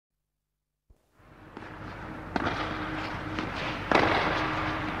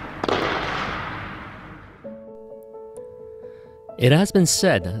It has been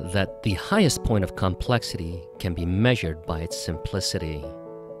said that the highest point of complexity can be measured by its simplicity.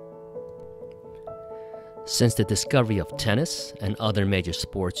 Since the discovery of tennis and other major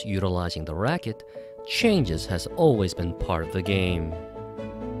sports utilizing the racket, changes has always been part of the game.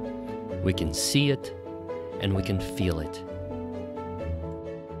 We can see it and we can feel it.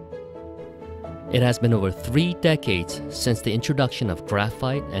 It has been over 3 decades since the introduction of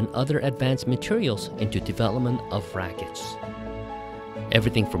graphite and other advanced materials into development of rackets.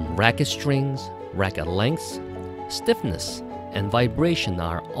 Everything from racket strings, racket lengths, stiffness, and vibration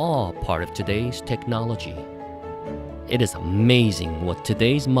are all part of today's technology. It is amazing what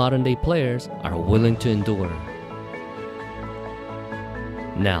today's modern-day players are willing to endure.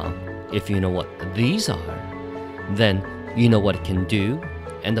 Now, if you know what these are, then you know what it can do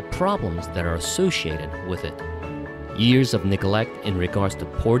and the problems that are associated with it. Years of neglect in regards to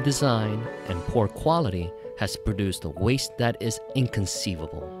poor design and poor quality has produced a waste that is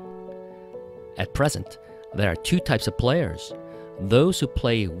inconceivable. At present, there are 2 types of players, those who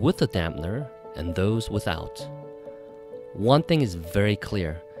play with a dampener and those without. One thing is very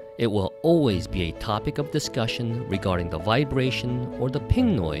clear, it will always be a topic of discussion regarding the vibration or the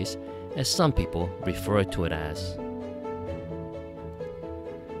ping noise, as some people refer to it as.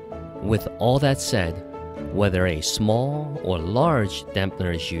 With all that said, whether a small or large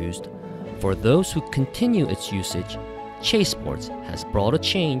dampener is used, for those who continue its usage, ChaeSports has brought a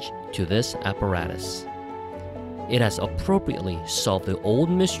change to this apparatus. It has appropriately solved the old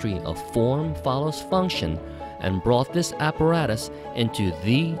mystery of form follows function and brought this apparatus into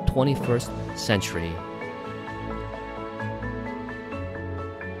the 21st century.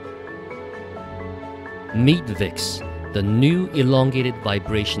 Meet VIX, the new elongated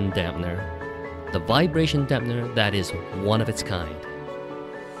vibration dampener, the vibration dampener that is one of its kind.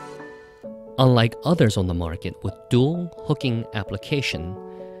 Unlike others on the market with dual hooking application,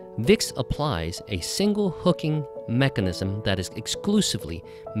 VIX applies a single hooking mechanism that is exclusively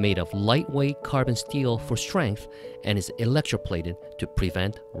made of lightweight carbon steel for strength and is electroplated to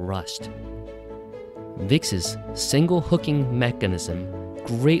prevent rust. VIX's single hooking mechanism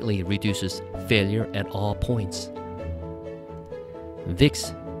greatly reduces failure at all points.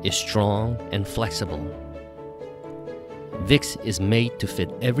 VIX is strong and flexible. VIX is made to fit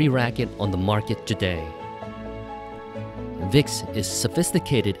every racket on the market today. VIX is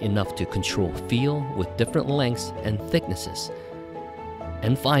sophisticated enough to control feel with different lengths and thicknesses.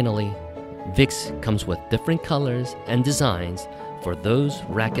 And finally, VIX comes with different colors and designs for those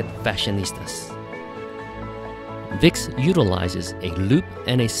racket fashionistas. VIX utilizes a loop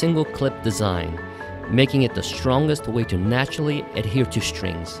and a single clip design, making it the strongest way to naturally adhere to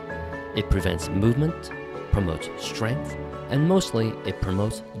strings. It prevents movement, promotes strength, and mostly it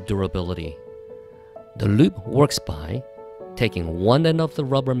promotes durability. The loop works by taking one end of the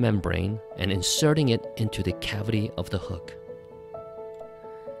rubber membrane and inserting it into the cavity of the hook.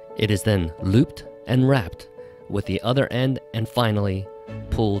 It is then looped and wrapped with the other end and finally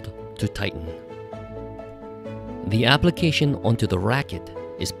pulled to tighten. The application onto the racket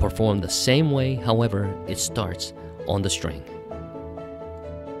is performed the same way, however, it starts on the string.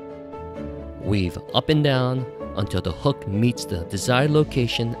 Weave up and down until the hook meets the desired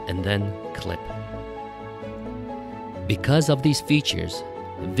location and then clip. Because of these features,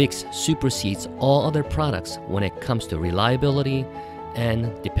 VIX supersedes all other products when it comes to reliability and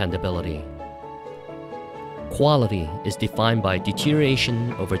dependability. Quality is defined by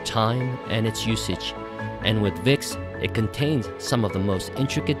deterioration over time and its usage, and with VIX, it contains some of the most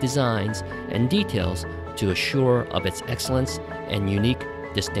intricate designs and details to assure of its excellence and unique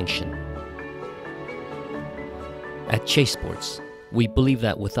distinction. At ChaeSports, we believe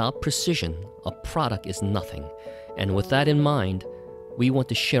that without precision, a product is nothing, and with that in mind, we want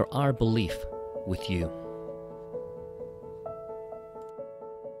to share our belief with you.